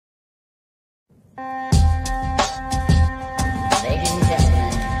Ladies and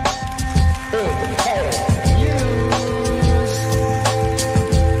gentlemen, big terror news.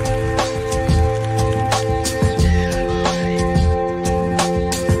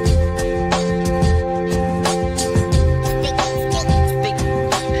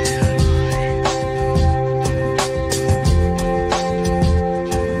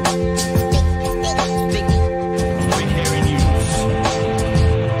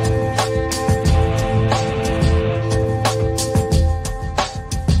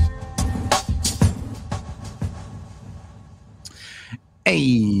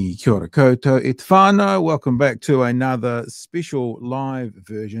 Hey, kia ora koutou, e te whānau. Welcome back to another special live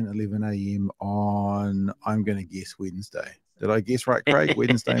version, 11 a.m. on, I'm going to guess, Wednesday. Did I guess right, Craig?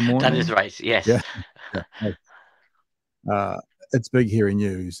 Wednesday morning? That is right, yes. Yeah. It's big hairy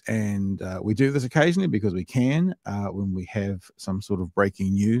news, and we do this occasionally because we can when we have some sort of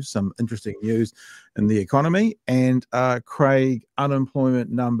breaking news, some interesting news in the economy. And Craig, unemployment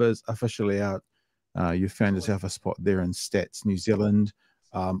numbers officially out. You found yourself a spot there in Stats New Zealand.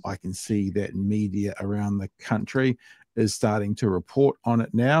 I can see that media around the country is starting to report on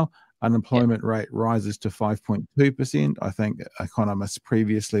it now. Unemployment rate rises to 5.2%. I think economists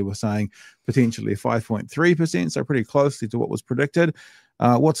previously were saying potentially 5.3%, so pretty closely to what was predicted.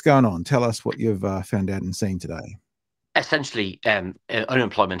 What's going on? Tell us what you've found out and seen today. Essentially,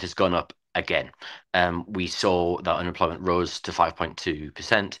 unemployment has gone up again. We saw that unemployment rose to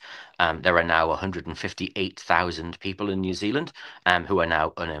 5.2%. There are now 158,000 people in New Zealand who are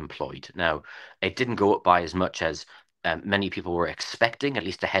now unemployed. Now, it didn't go up by as much as many people were expecting, at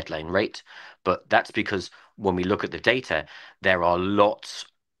least the headline rate, but that's because when we look at the data, there are lots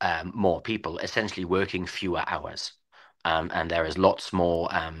more people essentially working fewer hours. And there is lots more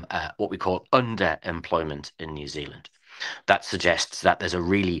what we call underemployment in New Zealand. That suggests that there's a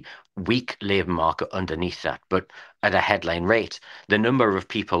really weak labour market underneath that. But at a headline rate, the number of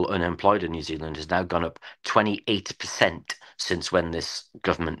people unemployed in New Zealand has now gone up 28% since when this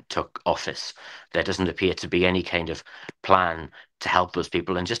government took office. There doesn't appear to be any kind of plan to help those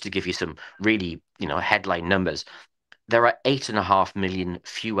people. And just to give you some really, headline numbers, there are 8.5 million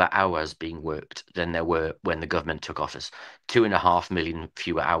fewer hours being worked than there were when the government took office. 2.5 million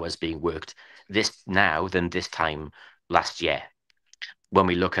fewer hours being worked than this time last year. When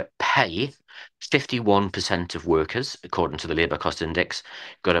we look at pay, 51% of workers, according to the Labour Cost Index,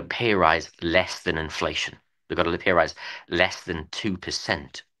 got a pay rise less than inflation. They've got a pay rise less than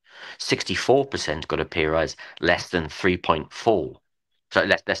 2%. 64% got a pay rise less than 3.4. So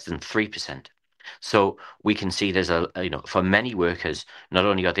less than 3%. So we can see there's for many workers, not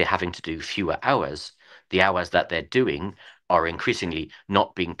only are they having to do fewer hours, the hours that they're doing are increasingly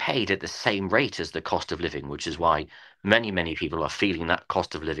not being paid at the same rate as the cost of living, which is why many, many people are feeling that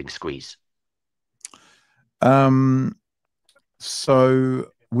cost of living squeeze. So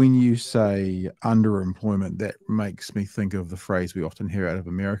when you say underemployment, that makes me think of the phrase we often hear out of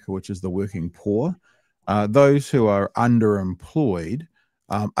America, which is the working poor. Those who are underemployed,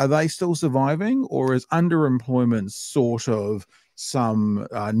 are they still surviving, or is underemployment sort of some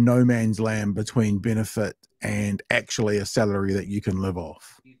no man's land between benefit and actually a salary that you can live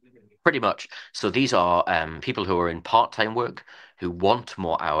off? Pretty much. So these are people who are in part-time work, who want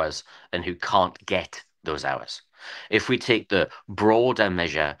more hours and who can't get those hours. If we take the broader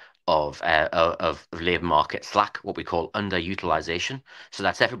measure of labour market slack, what we call underutilization, so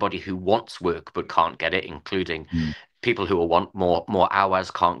that's everybody who wants work but can't get it, including people who want more hours,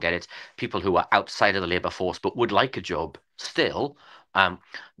 can't get it, people who are outside of the labour force but would like a job still.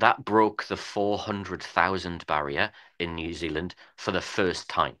 That broke the 400,000 barrier in New Zealand for the first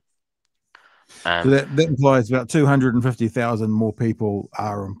time. So that implies about 250,000 more people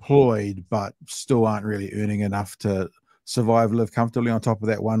are employed, but still aren't really earning enough to survive, live comfortably on top of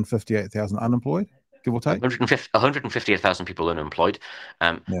that 158,000 unemployed, give or take? 158,000 people unemployed.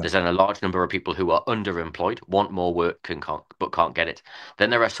 There's then a large number of people who are underemployed, want more work but can't get it. Then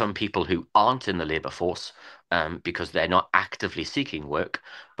there are some people who aren't in the labour force because they're not actively seeking work,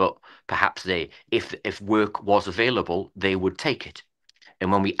 but perhaps if work was available, they would take it.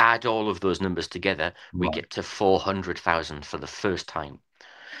 And when we add all of those numbers together, we get to 400,000 for the first time.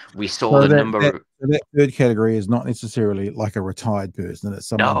 We saw that third category is not necessarily like a retired person. It's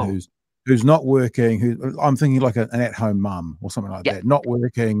someone who's not working. I'm thinking like an at-home mum or something like that. Not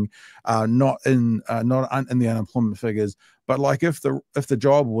working, not in the unemployment figures. But like if the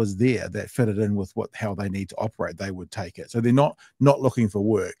job was there that fitted in with how they need to operate, they would take it. So they're not looking for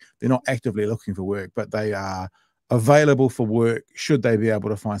work. They're not actively looking for work, but they are available for work should they be able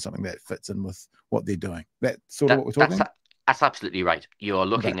to find something that fits in with what they're doing. That's sort of what we're talking about? That's absolutely right. You're Okay.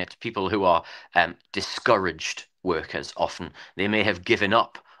 looking at people who are discouraged workers often. They may have given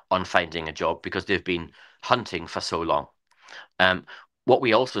up on finding a job because they've been hunting for so long. Um, what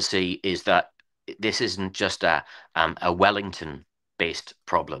we also see is that this isn't just a Wellington-based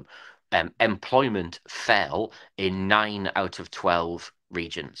problem. Employment fell in 9 out of 12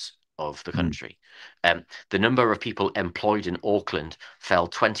 regions of the Mm. country. The number of people employed in Auckland fell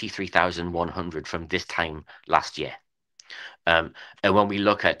 23,100 from this time last year. Um, and when we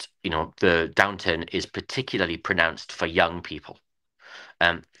look at, the downturn is particularly pronounced for young people.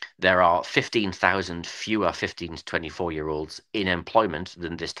 Um, there are 15,000 fewer 15 to 24-year-olds in employment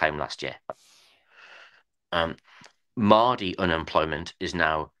than this time last year. Um, Māori unemployment is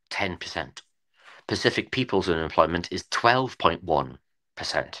now 10%. Pacific people's unemployment is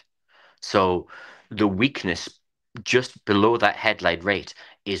 12.1%. So the weakness just below that headline rate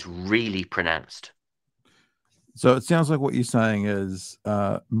is really pronounced. So it sounds like what you're saying is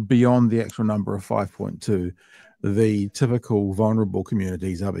beyond the actual number of 5.2, the typical vulnerable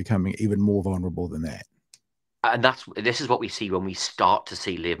communities are becoming even more vulnerable than that. And this is what we see when we start to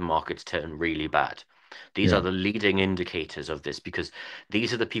see labor markets turn really bad. These are Yeah, the leading indicators of this because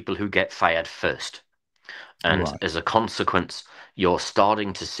these are the people who get fired first. And right. as a consequence, you're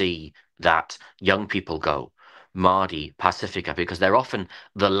starting to see that young people go, Māori, Pacifica, because they're often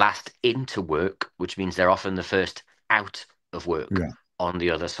the last into work, which means they're often the first out of work Yeah. on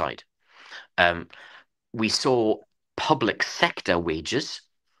the other side. Um, we saw public sector wages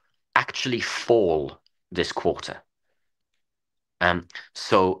actually fall this quarter. Um,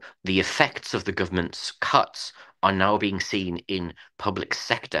 so the effects of the government's cuts are now being seen in public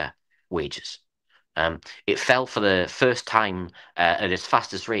sector wages. It fell for the first time at its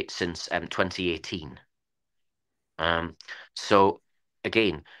fastest rate since 2018. Um, so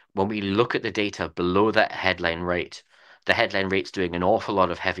again, when we look at the data below that headline rate, the headline rate's doing an awful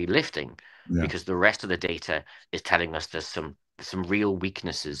lot of heavy lifting Yeah. because the rest of the data is telling us there's some real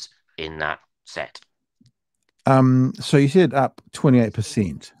weaknesses in that set. So you said up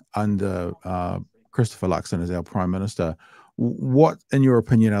 28% under Christopher Luxon as our Prime Minister. What, in your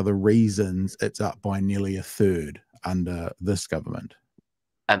opinion, are the reasons it's up by nearly a third under this government?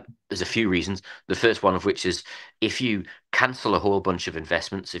 There's a few reasons. The first one of which is if you cancel a whole bunch of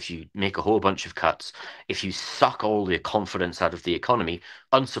investments, if you make a whole bunch of cuts, if you suck all the confidence out of the economy,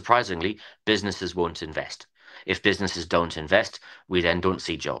 unsurprisingly, businesses won't invest. If businesses don't invest, we then don't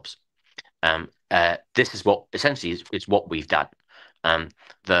see jobs. This is what essentially is what we've done.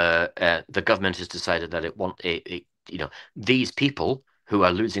 The government has decided that these people who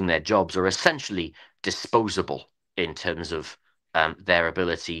are losing their jobs are essentially disposable in terms of their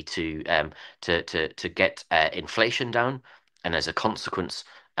ability to get inflation down, and as a consequence,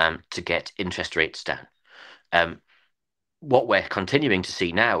 to get interest rates down. Um, what we're continuing to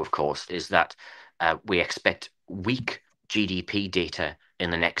see now, of course, is that we expect weak GDP data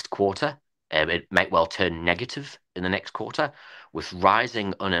in the next quarter. It might well turn negative in the next quarter. With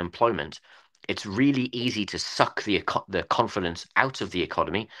rising unemployment, it's really easy to suck the confidence out of the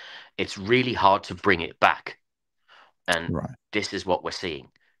economy. It's really hard to bring it back. And Right. this is what we're seeing,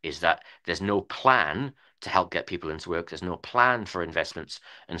 is that there's no plan to help get people into work. There's no plan for investments.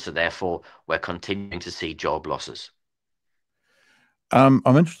 And so therefore, we're continuing to see job losses. I'm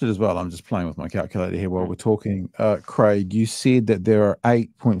interested as well. I'm just playing with my calculator here while Mm. we're talking. Craig, you said that there are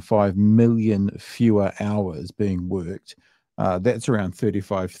 8.5 million fewer hours being worked. That's around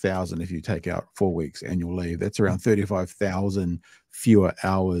 35,000 if you take out 4 weeks annual leave. That's around 35,000 fewer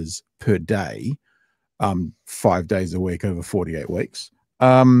hours per day, 5 days a week over 48 weeks.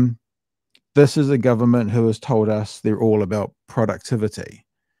 This is a government who has told us they're all about productivity.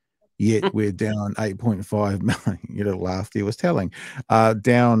 Yet we're down 8.5 million. You know, last year was telling,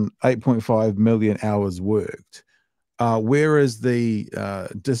 down 8.5 million hours worked. Where is the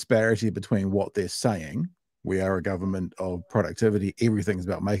disparity between what they're saying? We are a government of productivity. Everything's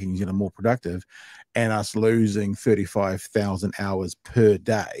about making you more productive, and us losing 35,000 hours per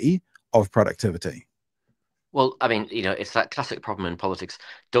day of productivity. Well, I mean, it's that classic problem in politics.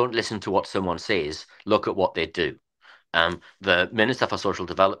 Don't listen to what someone says, look at what they do. The Minister for Social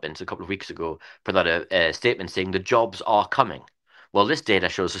Development a couple of weeks ago put out a statement saying the jobs are coming. Well, this data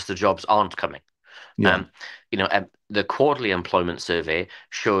shows us the jobs aren't coming. Yeah. Um, the quarterly employment survey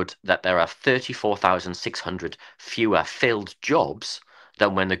showed that there are 34,600 fewer filled jobs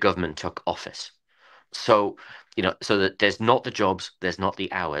than when the government took office. So, so that there's not the jobs, there's not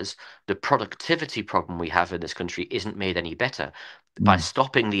the hours. The productivity problem we have in this country isn't made any better by Mm.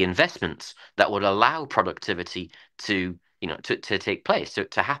 stopping the investments that would allow productivity to to take place,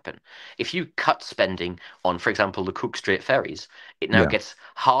 to happen. If you cut spending on, for example, the Cook Strait ferries, it now Yeah. gets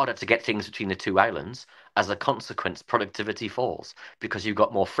harder to get things between the two islands. As a consequence, productivity falls because you've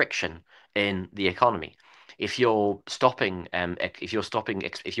got more friction in the economy. If you're stopping, if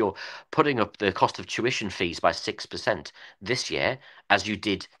you're putting up the cost of tuition fees by 6% this year, as you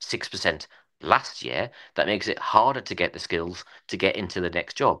did 6% last year, that makes it harder to get the skills to get into the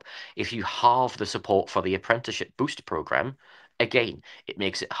next job. If you halve the support for the apprenticeship booster program, again, it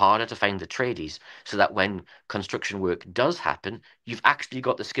makes it harder to find the tradies so that when construction work does happen, you've actually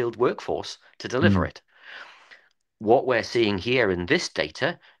got the skilled workforce to deliver Mm. it. What we're seeing here in this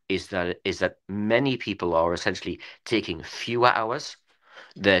data is that many people are essentially taking fewer hours.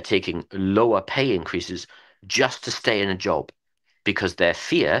 They're taking lower pay increases just to stay in a job because their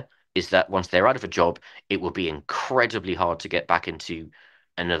fear is that once they're out of a job, it will be incredibly hard to get back into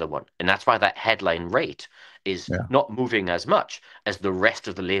another one. And that's why that headline rate is Yeah. not moving as much as the rest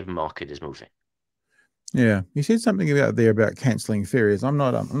of the labor market is moving. Yeah. You said something about there about cancelling ferries. I'm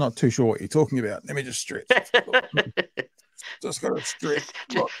not too sure what you're talking about. Let me just stretch. Just got to stretch.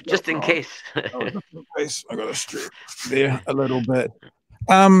 Just in case. Oh, just in case, I got to stretch there a little bit.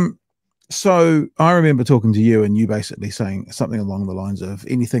 So I remember talking to you and you basically saying something along the lines of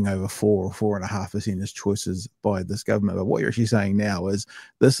anything over 4 or 4.5% is choices by this government. But what you're actually saying now is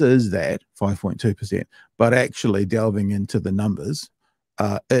this is that 5.2%, but actually delving into the numbers,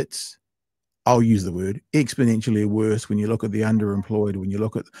 it's, I'll use the word exponentially worse when you look at the underemployed, when you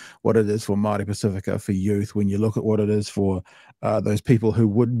look at what it is for Māori Pacifica, for youth, when you look at what it is for those people who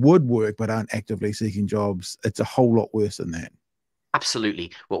would work but aren't actively seeking jobs. It's a whole lot worse than that.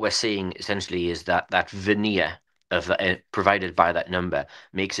 Absolutely. What we're seeing essentially is that veneer of provided by that number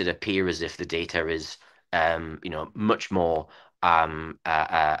makes it appear as if the data is, much more um, uh,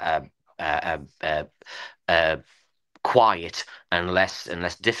 uh, uh, uh, uh, uh, quiet and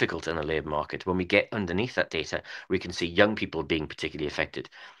less difficult in the labour market. When we get underneath that data, we can see young people being particularly affected.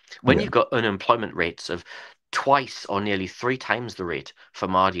 When Yeah. you've got unemployment rates of twice or nearly three times the rate for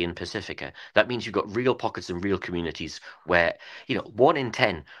Māori and Pacifica, that means you've got real pockets and real communities where, 1 in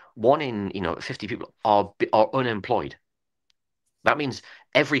 10, 50 people are unemployed. That means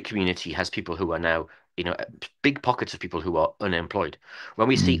every community has people who are now, big pockets of people who are unemployed. When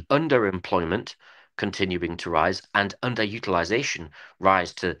we Mm. see underemployment continuing to rise and underutilization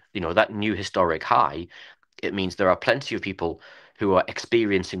rise to, that new historic high, it means there are plenty of people who are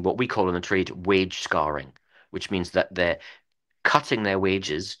experiencing what we call in the trade wage scarring, which means that they're cutting their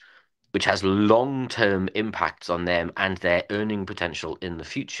wages, which has long-term impacts on them and their earning potential in the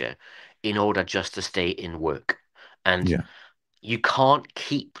future in order just to stay in work. And Yeah. you can't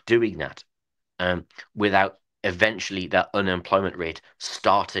keep doing that um, without eventually that unemployment rate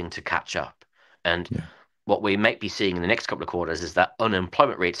starting to catch up. And Yeah. what we might be seeing in the next couple of quarters is that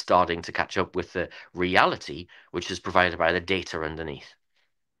unemployment rate starting to catch up with the reality, which is provided by the data underneath.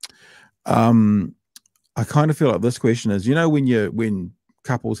 Um, I kind of feel like this question is, when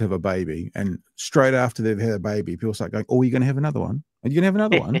couples have a baby and straight after they've had a baby, people start going, "Oh, you're going to have another one? Are you going to have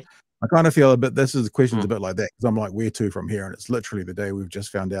another one?" I kind of feel a bit. This is questions a Mm. bit like that because I'm like, "Where to from here?" And it's literally the day we've just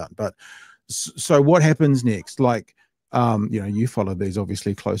found out. But so what happens next? Like, you follow these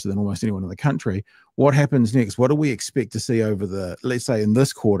obviously closer than almost anyone in the country. What happens next? What do we expect to see over let's say, in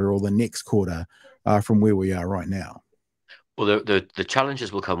this quarter or the next quarter, from where we are right now? Well, the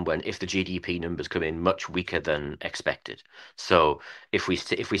challenges will come if the GDP numbers come in much weaker than expected. So if we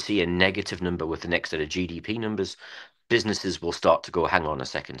see a negative number with the next set of GDP numbers, businesses will start to go, hang on a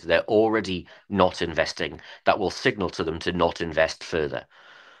second, they're already not investing. That will signal to them to not invest further.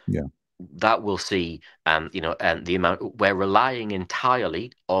 Yeah. That will see, the amount we're relying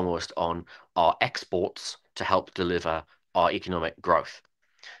entirely almost on our exports to help deliver our economic growth.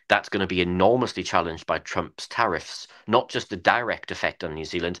 That's going to be enormously challenged by Trump's tariffs, not just the direct effect on New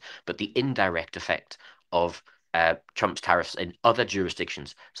Zealand, but the indirect effect of Trump's tariffs in other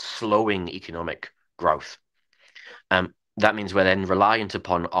jurisdictions, slowing economic growth. That means we're then reliant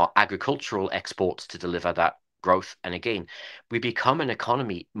upon our agricultural exports to deliver that growth. And again, we become an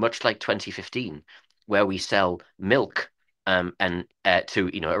economy much like 2015, where we sell milk and to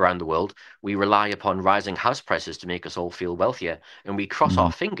around the world. We rely upon rising house prices to make us all feel wealthier, and we cross Mm.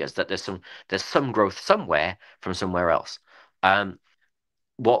 our fingers that there's some growth somewhere from somewhere else. Um,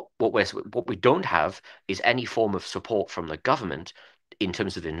 what we don't have is any form of support from the government in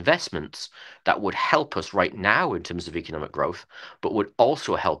terms of investments that would help us right now in terms of economic growth, but would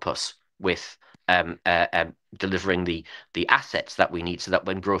also help us with delivering the assets that we need so that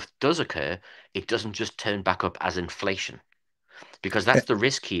when growth does occur, it doesn't just turn back up as inflation. Because that's the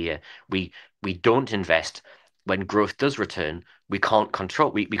risk here. We don't invest. when growth does return, we can't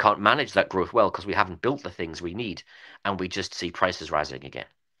control, we can't manage that growth well because we haven't built the things we need, and we just see prices rising again.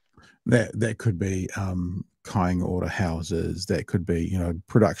 That could be kind order houses. That could be, you know,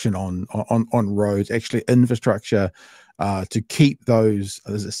 production on roads, actually infrastructure to keep those,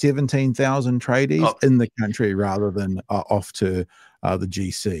 is it 17,000 tradies in the country rather than off to the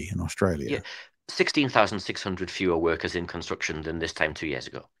GC in Australia. Yeah, 16,600 fewer workers in construction than this time 2 years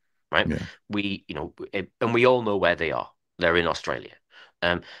ago, right? Yeah. We, you know, and we all know where they are. They're in Australia.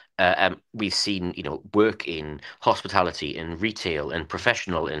 We've seen, you know, work in hospitality, in retail, in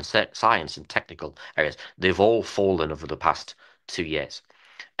professional, in science and technical areas. They've all fallen over the past 2 years.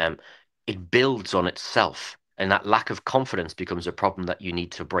 It builds on itself, and that lack of confidence becomes a problem that you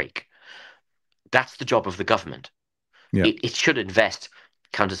need to break. That's the job of the government. Yeah. It should invest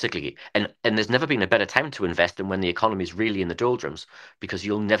countercyclically, and there's never been a better time to invest than when the economy is really in the doldrums, because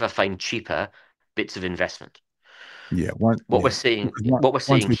you'll never find cheaper bits of investment. Yeah. What we're seeing Once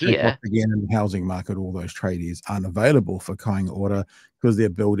we take off here, again in the housing market, all those tradies aren't available for kind order because they're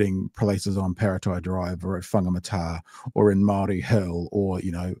building places on Paratai Drive or at Whangamata or in Māori Hill or,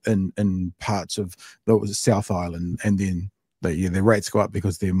 you know, in parts of the South Island, and then their rates go up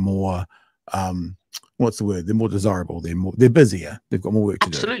because they're more what's the word? They're more desirable. They're busier. They've got more work to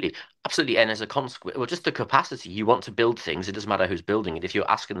do. Absolutely, and as a consequence, well, just the capacity. You want to build things. It doesn't matter who's building it. If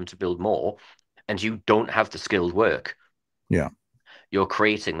you're asking them to build more, and you don't have the skilled work, yeah, you're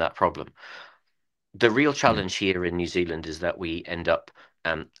creating that problem. The real challenge here in New Zealand is that we end up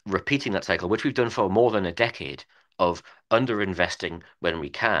repeating that cycle, which we've done for more than a decade, of underinvesting when we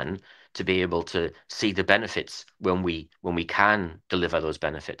can to be able to see the benefits when we can deliver those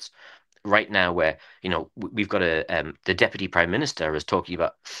benefits. Right now, where, you know, we've got the Deputy Prime Minister is talking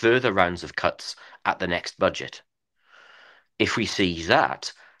about further rounds of cuts at the next budget. If we see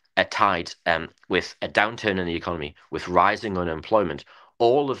that tied with a downturn in the economy, with rising unemployment,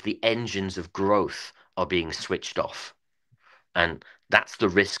 all of the engines of growth are being switched off. And that's the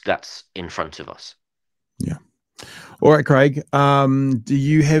risk that's in front of us. Yeah. All right, Craig. Do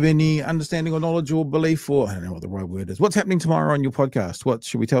you have any understanding or knowledge or belief, or I don't know what the right word is? What's happening tomorrow on your podcast? What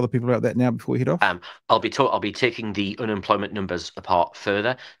should we tell the people about that now before we head off? I'll be taking the unemployment numbers apart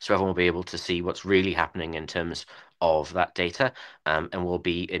further, so everyone will be able to see what's really happening in terms of that data, and we'll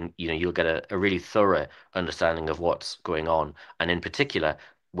be in. You know, you'll get a really thorough understanding of what's going on, and in particular,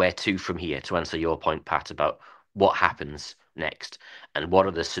 where to from here. To answer your point, Pat, about what happens next and what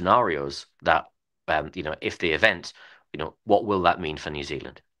are the scenarios that you know, if the event, you know, what will that mean for New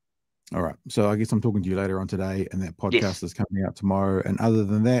Zealand? All right. So I guess I'm talking to you later on today, and that podcast is coming out tomorrow. And other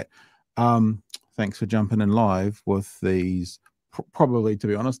than that, thanks for jumping in live with these, probably, to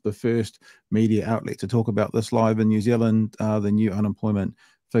be honest, the first media outlet to talk about this live in New Zealand, the new unemployment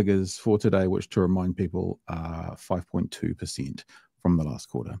figures for today, which, to remind people, 5.2% from the last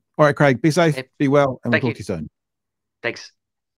quarter. All right, Craig, be safe, be well, and we'll talk to you soon. Thanks.